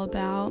what it's all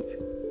about.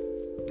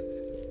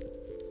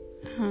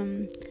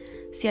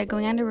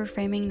 Going on to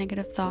reframing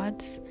negative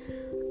thoughts,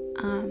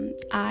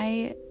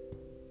 I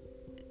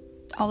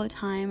all the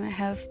time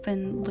have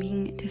been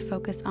looking to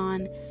focus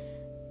on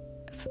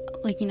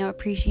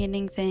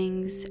appreciating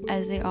things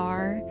as they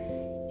are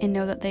and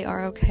know that they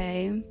are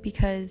okay,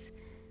 because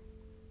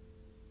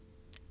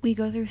we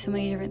go through so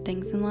many different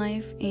things in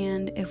life,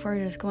 and if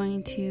we're just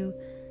going to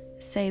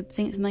say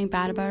something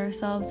bad about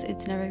ourselves,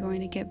 it's never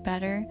going to get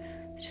better.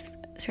 Just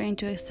starting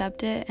to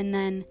accept it, and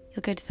then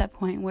you'll get to that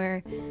point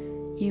where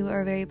you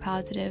are very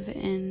positive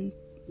in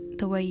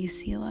the way you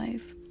see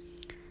life.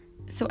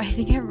 So I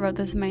think I wrote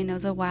this in my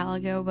notes a while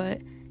ago,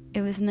 but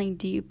it was something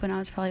deep when I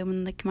was probably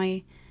in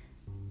my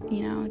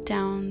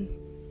down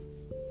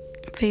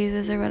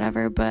phases or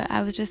whatever. But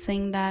I was just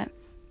saying that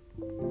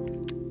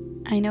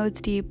I know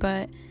it's deep,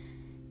 but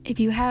if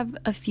you have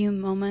a few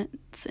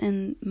moments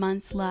and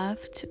months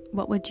left,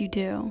 what would you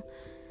do?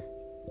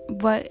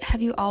 What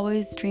have you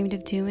always dreamed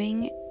of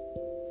doing?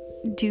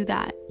 Do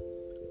that.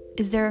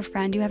 Is there a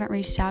friend you haven't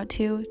reached out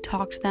to?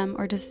 Talk to them,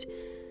 or just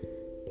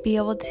be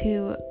able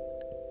to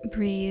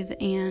breathe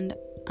and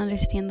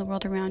understand the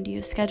world around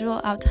you.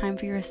 Schedule out time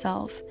for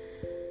yourself.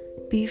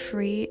 Be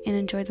free and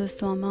enjoy those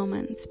small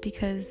moments,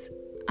 because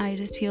I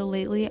just feel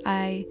lately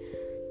I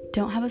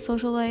don't have a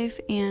social life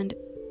and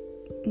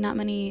not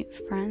many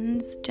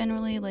friends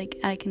generally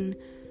I can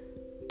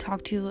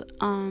talk to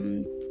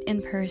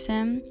in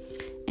person,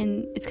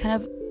 and it's kind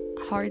of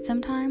hard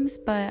sometimes,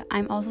 but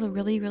I'm also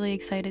really, really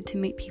excited to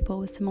meet people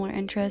with similar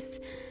interests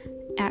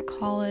at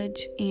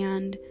college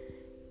and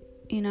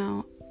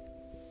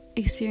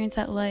experience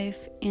that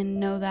life and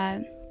know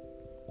that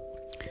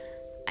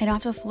I don't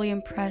have to fully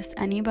impress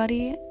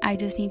anybody. I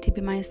just need to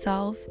be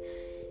myself.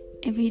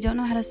 If you don't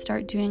know how to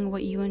start doing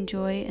what you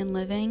enjoy and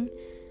living,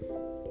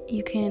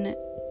 you can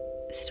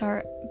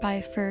start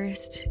by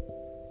first,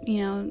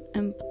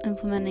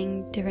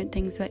 implementing different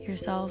things about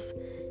yourself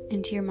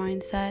into your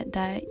mindset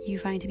that you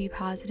find to be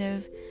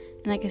positive.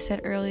 And like I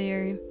said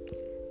earlier,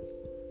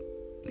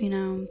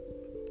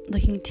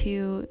 looking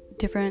to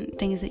different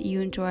things that you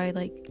enjoy.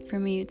 Like for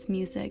me, it's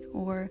music,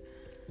 or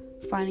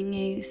finding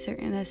a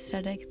certain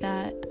aesthetic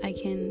that I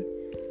can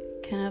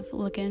kind of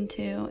look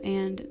into.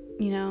 And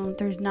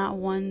there's not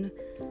one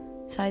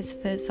size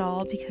fits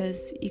all,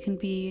 because you can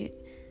be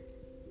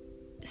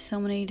so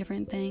many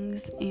different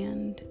things,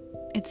 and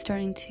it's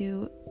starting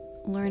to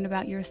learn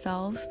about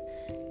yourself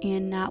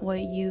and not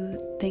what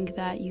you think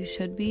that you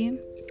should be.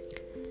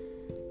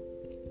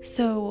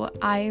 So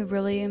I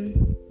really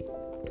am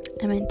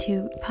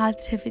into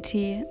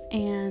positivity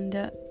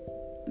and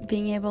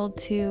being able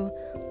to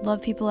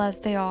love people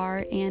as they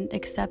are and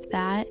accept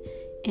that,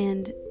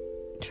 and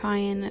try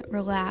and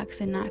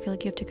relax and not feel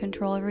like you have to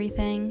control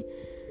everything.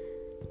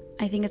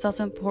 I think it's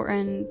also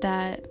important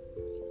that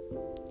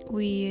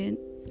we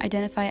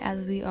identify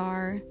as we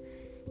are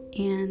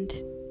and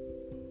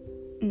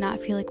not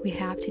feel like we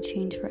have to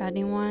change for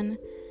anyone.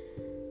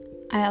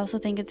 I also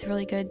think it's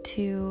really good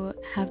to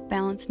have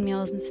balanced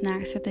meals and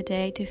snacks for the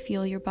day to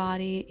fuel your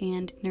body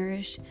and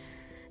nourish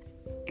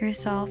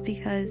yourself,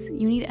 because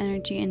you need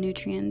energy and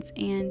nutrients,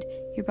 and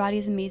your body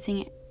is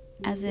amazing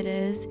as it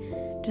is.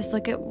 Just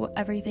look at what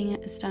everything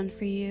it's done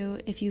for you.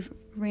 If you've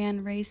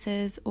ran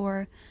races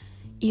or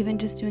even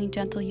just doing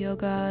gentle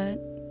yoga,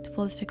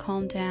 flows to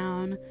calm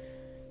down,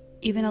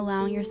 even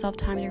allowing yourself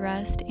time to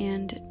rest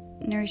and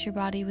nourish your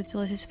body with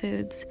delicious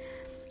foods.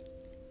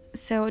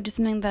 So just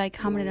something that I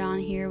commented on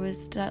here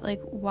was that,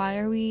 like, why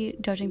are we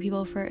judging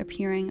people for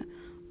appearing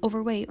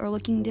overweight or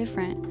looking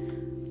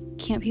different?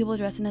 Can't people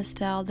dress in a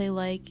style they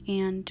like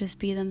and just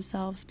be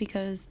themselves?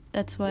 Because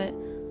that's what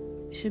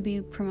should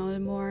be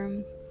promoted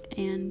more,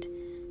 and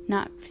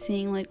not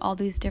seeing like all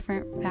these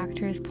different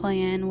factors play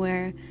in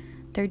where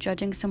they're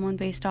judging someone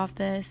based off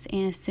this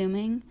and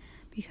assuming,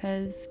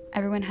 because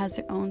everyone has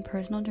their own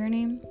personal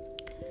journey.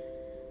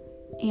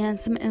 And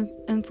some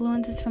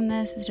influences from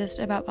this is just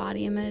about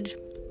body image,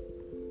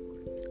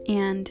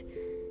 and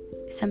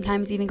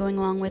sometimes even going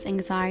along with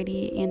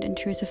anxiety and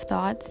intrusive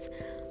thoughts.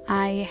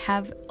 I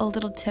have a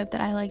little tip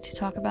that I like to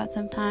talk about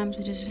sometimes,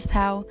 which is just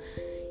how,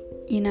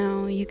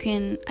 you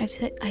can, I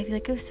feel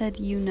like I've said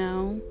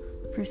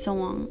for so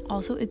long.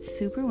 Also, it's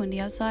super windy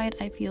outside.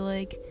 I feel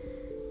like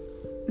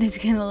it's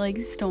gonna like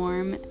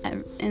storm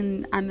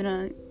and I'm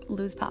gonna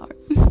lose power.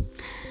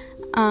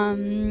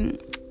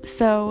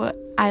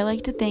 So I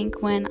like to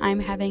think when I'm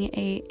having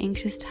a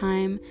anxious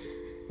time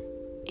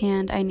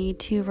and I need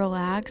to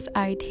relax,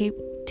 I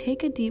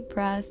take a deep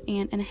breath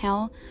and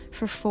inhale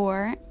for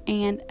 4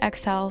 and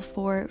exhale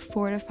for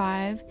 4 to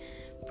 5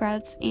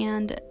 breaths,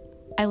 and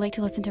I like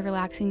to listen to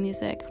relaxing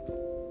music.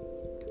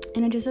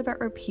 And it's just about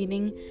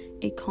repeating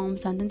a calm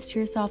sentence to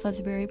yourself that's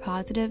very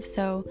positive.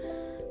 So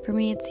for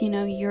me, it's,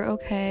 you're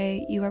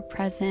okay, you are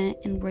present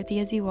and worthy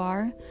as you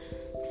are.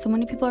 So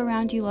many people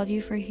around you love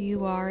you for who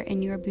you are,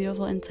 and you are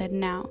beautiful inside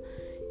and out.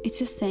 It's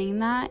just saying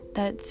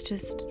that's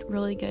just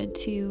really good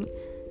to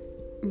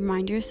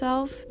remind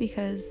yourself,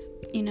 because,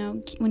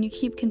 when you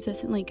keep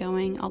consistently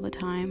going all the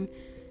time,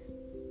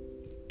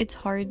 it's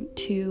hard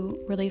to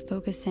really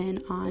focus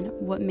in on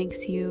what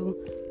makes you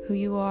who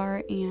you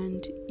are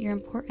and your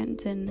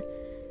importance, and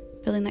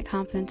building that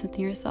confidence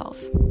within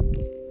yourself.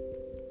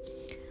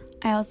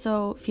 I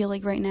also feel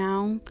like right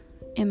now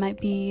it might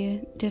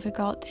be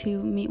difficult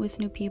to meet with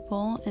new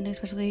people, and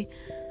especially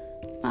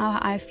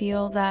I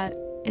feel that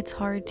it's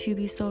hard to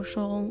be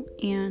social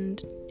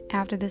and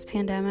after this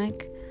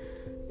pandemic.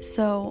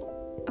 So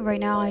right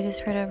now I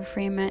just try to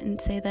reframe it and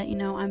say that,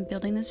 I'm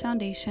building this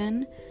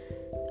foundation,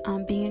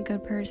 being a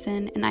good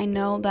person, and I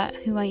know that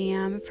who I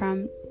am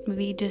from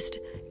maybe just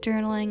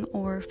journaling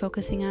or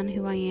focusing on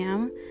who I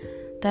am,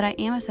 that I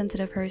am a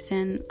sensitive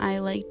person. I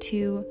like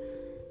to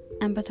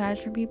empathize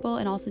for people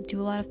and also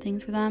do a lot of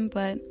things for them,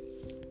 but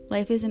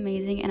life is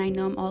amazing, and I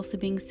know I'm also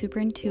being super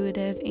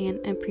intuitive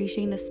and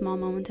appreciating the small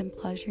moments and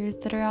pleasures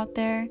that are out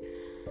there.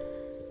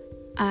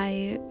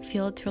 I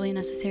feel it's really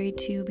necessary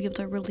to be able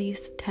to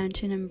release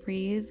tension and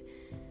breathe,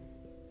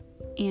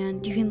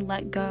 and you can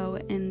let go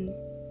and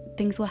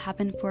things will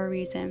happen for a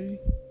reason.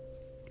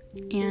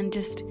 And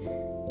just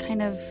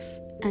kind of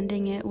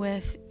ending it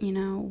with,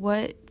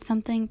 what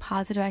something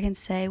positive I can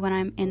say when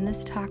I'm in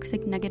this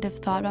toxic negative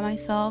thought about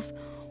myself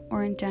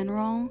or in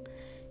general,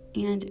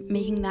 and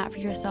making that for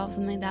yourself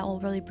something that will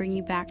really bring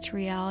you back to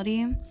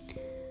reality.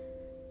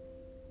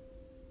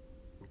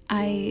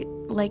 I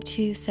like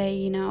to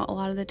say, a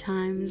lot of the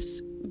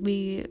times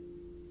we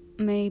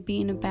may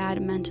be in a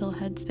bad mental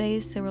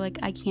headspace, so we're like,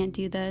 I can't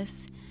do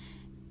this.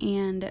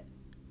 And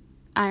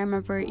I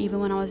remember even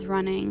when I was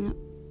running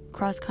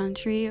cross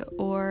country,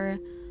 or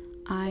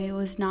I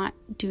was not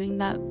doing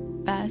that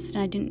best,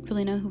 and I didn't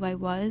really know who I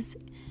was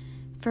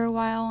for a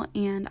while,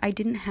 and I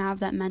didn't have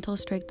that mental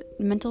strength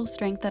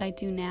that I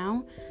do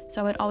now.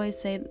 So I would always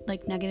say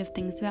like negative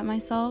things about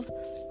myself,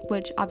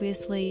 which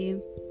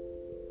obviously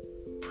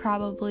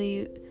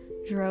probably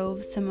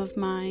drove some of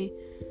my,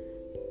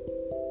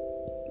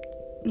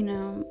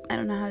 I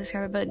don't know how to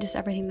describe it, but just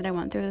everything that I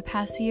went through the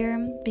past year,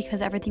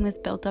 because everything was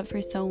built up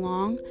for so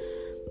long.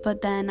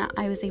 But then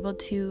I was able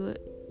to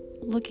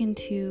look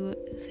into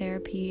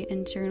therapy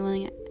and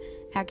journaling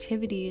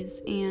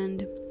activities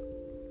and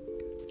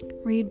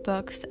read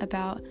books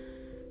about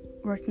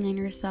working on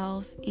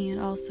yourself and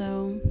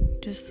also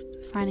just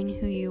finding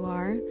who you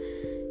are.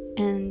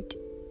 And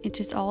it's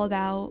just all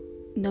about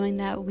knowing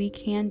that we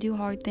can do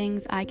hard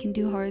things. I can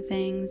do hard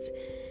things.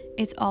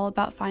 It's all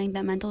about finding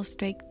that mental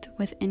strength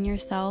within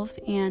yourself,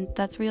 and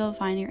that's where you'll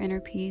find your inner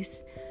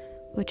peace,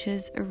 which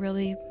is a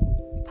really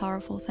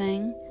powerful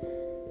thing.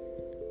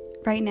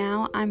 Right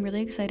now, I'm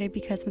really excited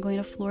because I'm going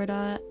to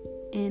Florida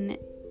in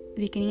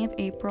the beginning of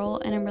April,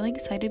 and I'm really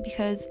excited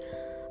because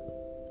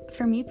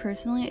for me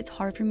personally, it's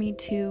hard for me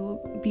to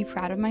be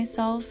proud of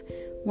myself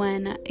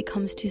when it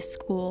comes to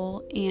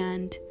school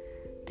and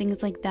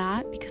things like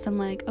that, because I'm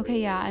like,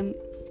 okay, yeah,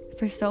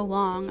 for so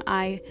long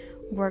I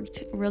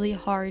worked really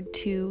hard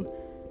to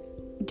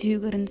do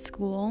good in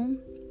school,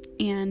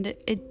 and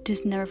it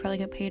just never felt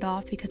like it paid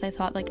off because I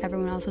thought like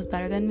everyone else was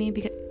better than me,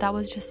 because that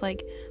was just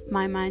like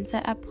my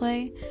mindset at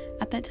play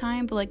at that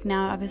time. But like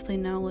now, obviously,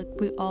 no, like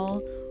we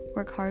all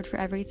work hard for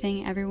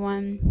everything.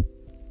 Everyone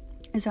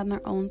is on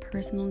their own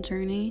personal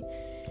journey,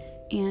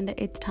 and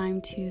it's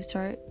time to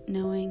start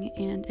knowing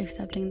and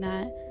accepting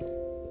that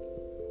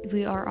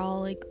we are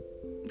all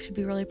should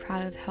be really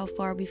proud of how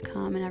far we've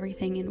come and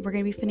everything. And we're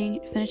going to be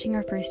finishing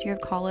our first year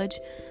of college.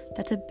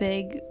 That's a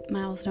big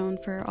milestone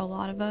for a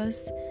lot of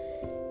us,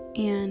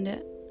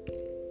 and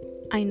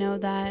I know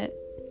that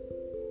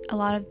a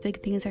lot of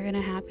big things are going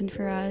to happen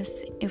for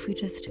us if we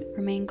just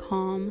remain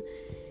calm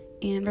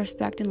and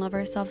respect and love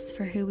ourselves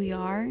for who we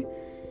are.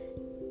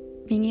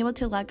 Being able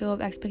to let go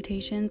of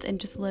expectations and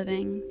just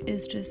living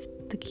is just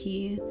the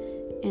key.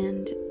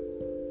 And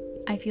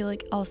I feel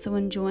like also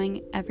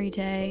enjoying every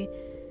day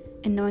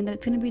and knowing that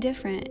it's going to be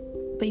different,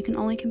 but you can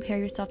only compare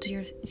yourself to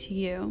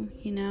you,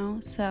 you know?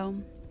 So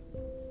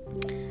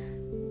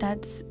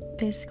that's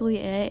basically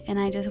it. And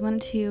I just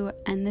wanted to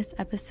end this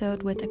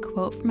episode with a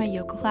quote from my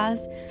yoga class.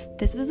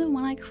 This was the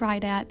one I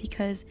cried at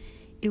because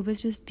it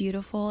was just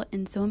beautiful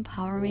and so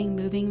empowering,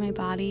 moving my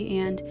body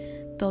and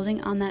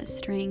building on that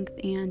strength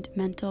and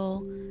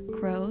mental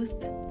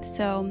growth.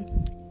 So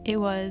it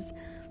was,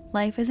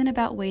 life isn't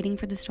about waiting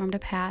for the storm to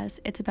pass,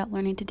 it's about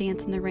learning to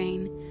dance in the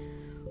rain,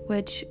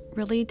 which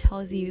really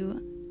tells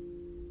you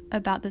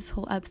about this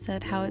whole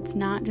episode, how it's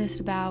not just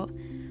about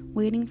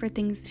waiting for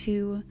things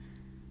to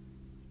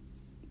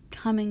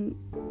come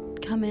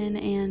in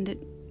and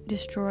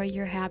destroy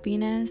your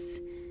happiness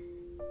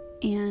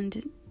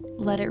and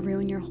let it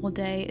ruin your whole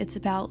day. It's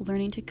about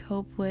learning to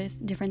cope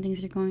with different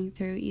things you're going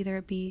through, either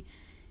it be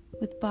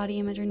with body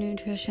image or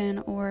nutrition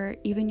or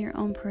even your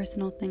own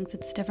personal things.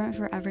 It's different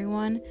for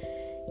everyone,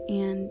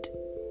 and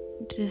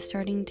just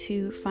starting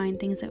to find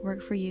things that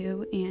work for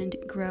you and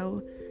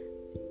grow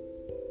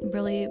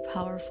really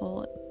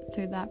powerful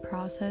through that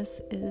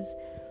process is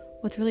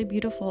what's really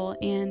beautiful.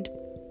 And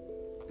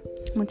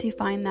once you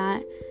find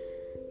that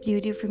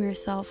beauty from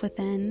yourself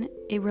within,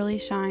 it really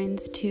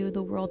shines to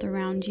the world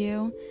around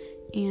you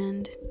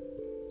and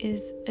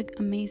is an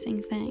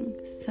amazing thing.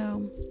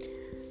 So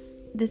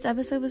this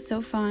episode was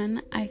so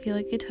fun. I feel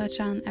like it touched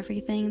on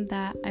everything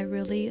that I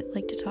really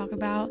like to talk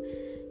about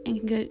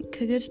and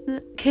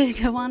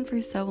could go on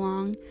for so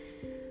long.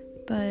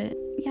 But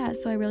yeah,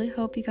 so I really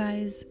hope you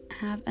guys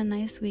have a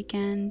nice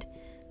weekend.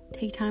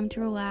 Take time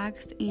to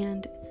relax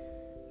and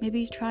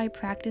maybe try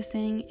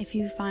practicing, if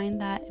you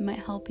find that it might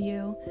help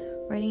you,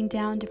 writing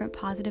down different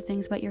positive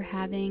things about you're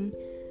having.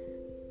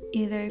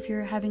 Either if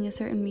you're having a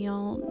certain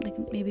meal, like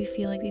maybe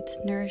feel like it's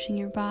nourishing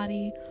your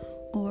body,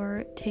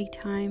 or take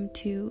time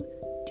to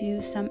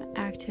do some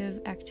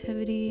active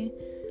activity,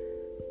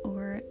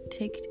 or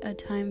take a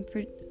time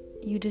for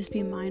you just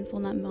be mindful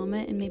in that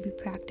moment and maybe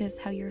practice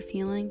how you're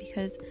feeling,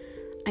 because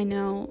I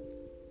know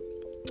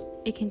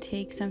it can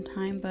take some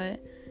time,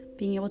 but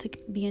being able to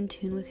be in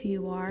tune with who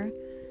you are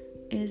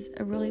is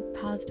a really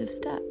positive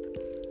step.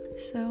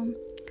 So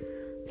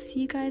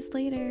see you guys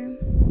later.